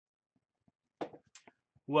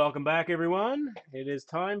Welcome back, everyone. It is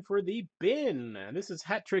time for the bin. This is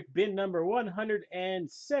HatTrick bin number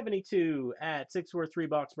 172 at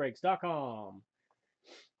 643boxbreaks.com.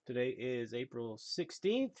 Today is April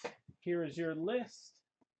 16th. Here is your list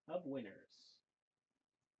of winners.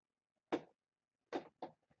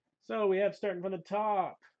 So we have, starting from the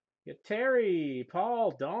top, you got Terry,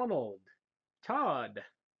 Paul, Donald, Todd,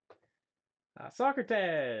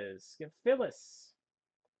 Socrates, you got Phyllis,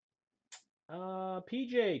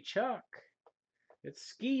 PJ, Chuck, it's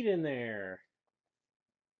Skeet in there.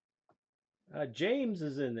 James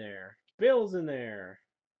is in there. Bill's in there.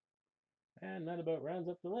 And that about rounds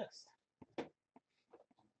up the list. This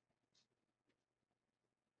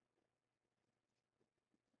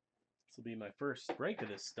will be my first break of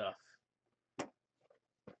this stuff. All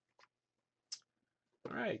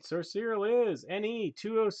right, source serial is NE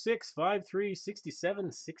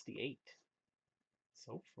 206536768.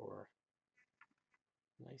 So for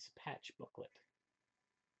a nice patch booklet.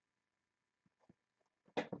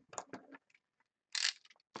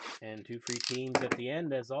 And 2 free teams at the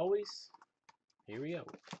end, as always. Here we go.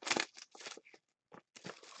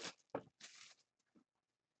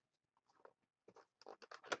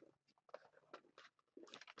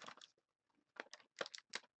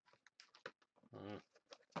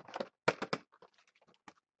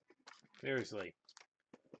 Seriously.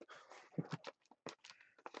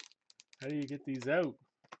 How do you get these out?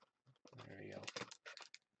 There you go.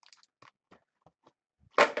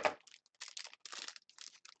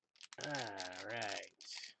 All right.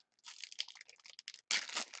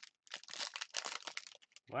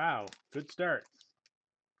 Wow, good start.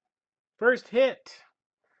 First hit.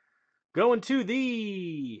 Going to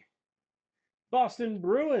the Boston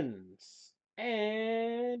Bruins.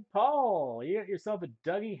 And Paul, you got yourself a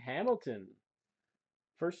Dougie Hamilton.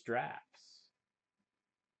 First drafts.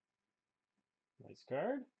 Nice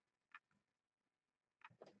card.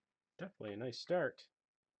 Definitely a nice start.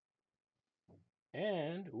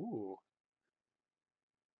 And, ooh.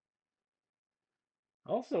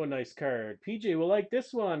 Also a nice card. PJ will like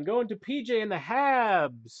this one. Going to PJ and the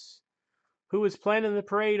Habs, who is planning the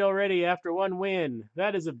parade already after one win.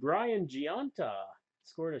 That is a Brian Giunta.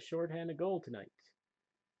 Scored a shorthanded goal tonight.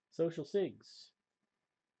 Social Sigs.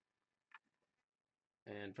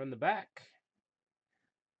 And from the back,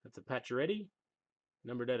 that's a Pacioretty,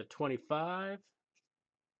 numbered at a 25.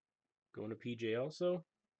 Going to PJ also.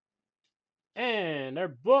 And our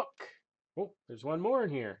book. Oh, there's one more in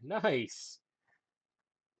here. Nice.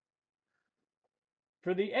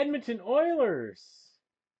 For the Edmonton Oilers.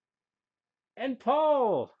 And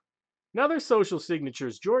Paul. Another social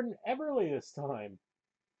signatures. Jordan Eberle this time.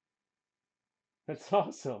 That's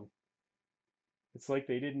awesome. It's like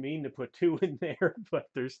they didn't mean to put 2 in there, but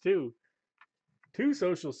there's 2. 2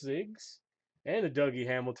 social sigs. And a Dougie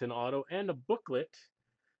Hamilton auto and a booklet.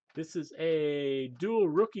 This is a dual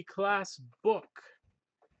rookie class book.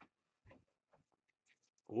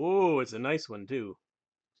 Oh, it's a nice one too.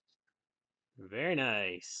 Very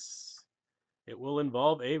nice. It will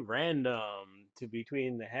involve a random to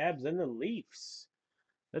between the Habs and the Leafs.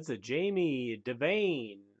 That's a Jamie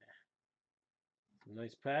Devane. Some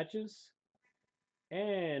nice patches.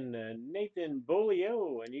 And Nathan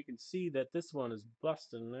Bolio. And you can see that this one is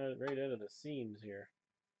busting right out of the seams here.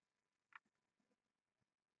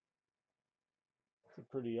 It's a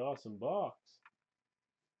pretty awesome box.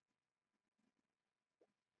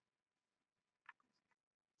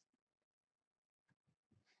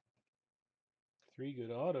 Three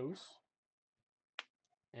good autos.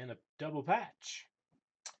 And a double patch.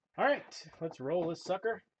 All right, let's roll this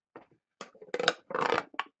sucker.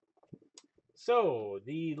 So,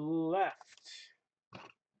 the left.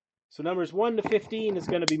 So, numbers 1 to 15 is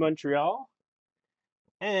going to be Montreal.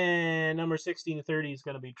 And number 16 to 30 is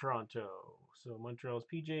going to be Toronto. So, Montreal is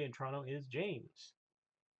PJ and Toronto is James.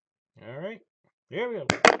 All right, here we go.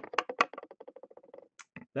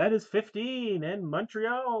 That is 15 and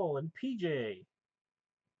Montreal and PJ.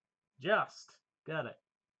 Just got it.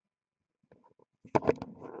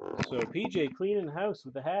 So, PJ cleaning house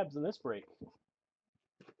with the Habs in this break.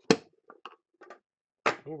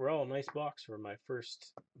 Overall, nice box for my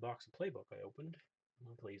first box of playbook I opened.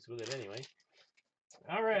 I'm pleased with it anyway.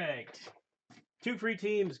 All right. 2 free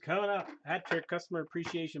teams coming up. HatTrick Customer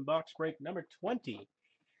Appreciation Box Break number 20.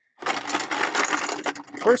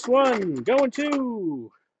 First one going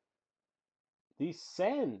to the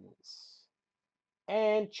Sens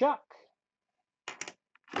and Chuck.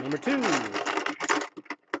 Number 2,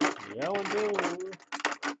 going to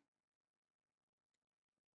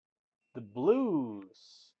the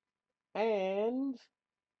Blues and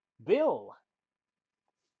Bill.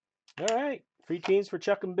 All right, Free teams for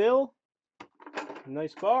Chuck and Bill.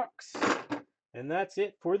 Nice box. And that's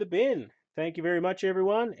it for the bin. Thank you very much,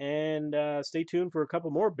 everyone, and stay tuned for a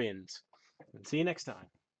couple more bins. And see you next time.